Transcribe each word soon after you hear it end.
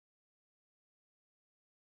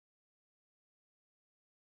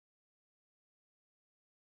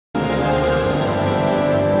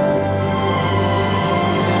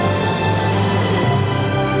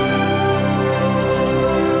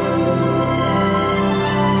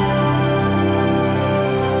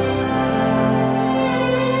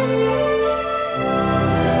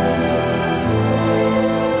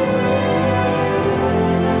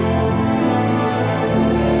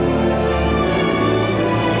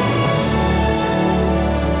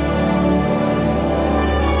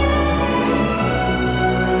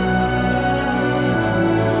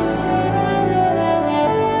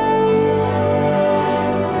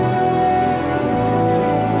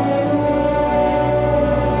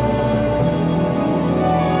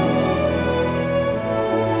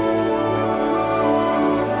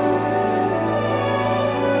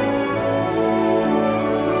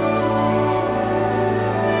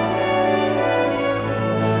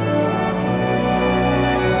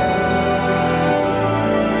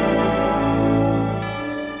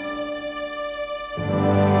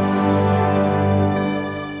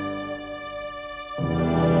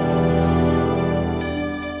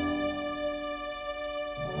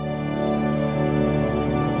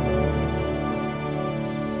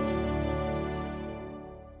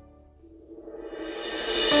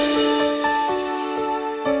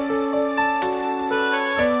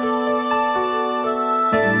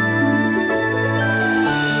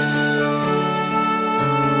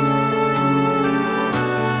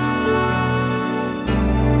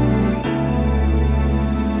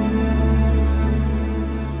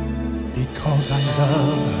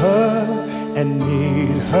and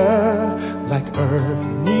need her like earth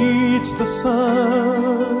needs the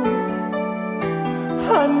sun.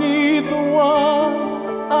 I need the one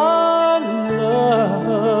I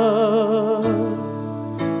love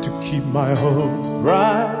to keep my hope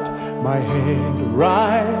bright, my head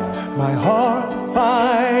right, my heart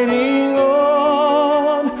fighting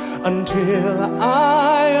on until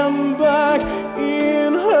I am back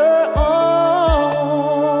in her arms.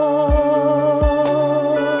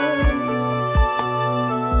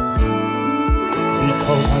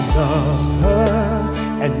 Because I love her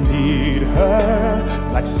and need her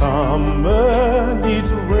like summer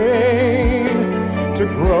needs rain to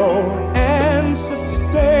grow and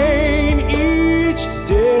sustain each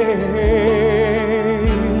day.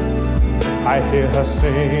 I hear her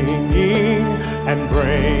singing and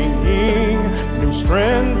bringing new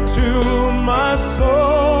strength to my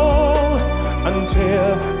soul until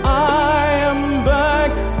I am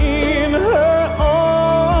back in her arms.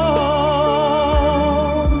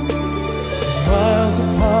 Miles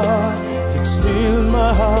apart, yet still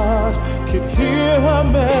my heart can hear her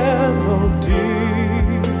melody.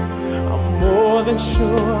 I'm more than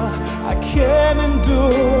sure I can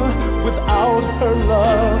endure without her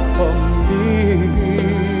love for me.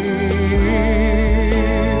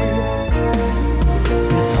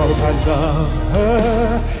 Because I love her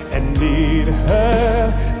and need her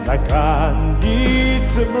like I need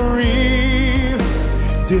to breathe.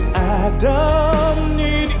 Did Adam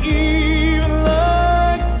need Eve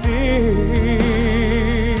like this?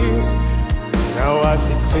 Now I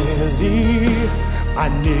see clearly, I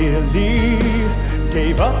nearly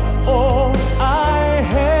gave up all I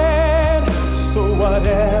had. So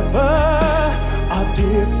whatever our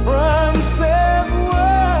differences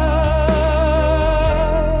were,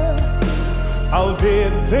 I'll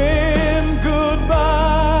bid them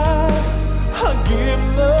goodbye. I'll give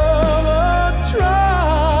love a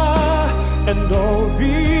try, and all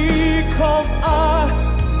because I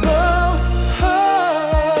love her.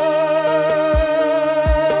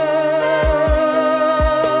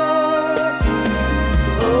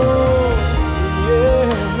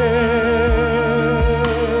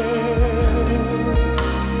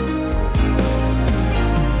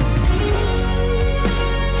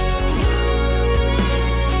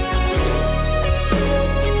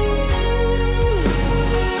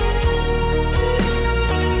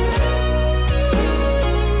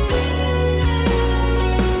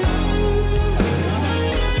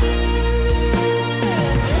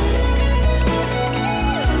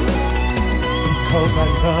 Because I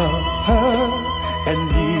love her and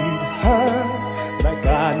need her like I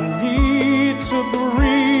need to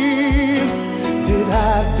breathe. Did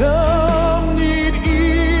Adam need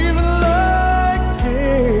Eve like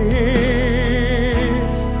this?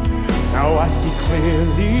 Now I see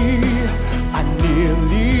clearly, I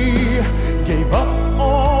nearly gave up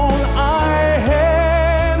all I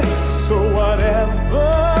had. So whatever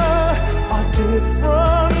our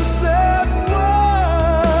differences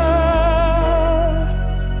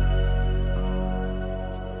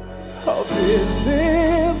I'll bid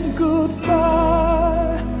them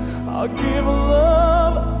goodbye. I'll give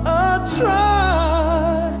love a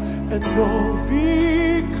try, and all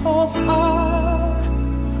because I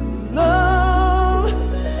love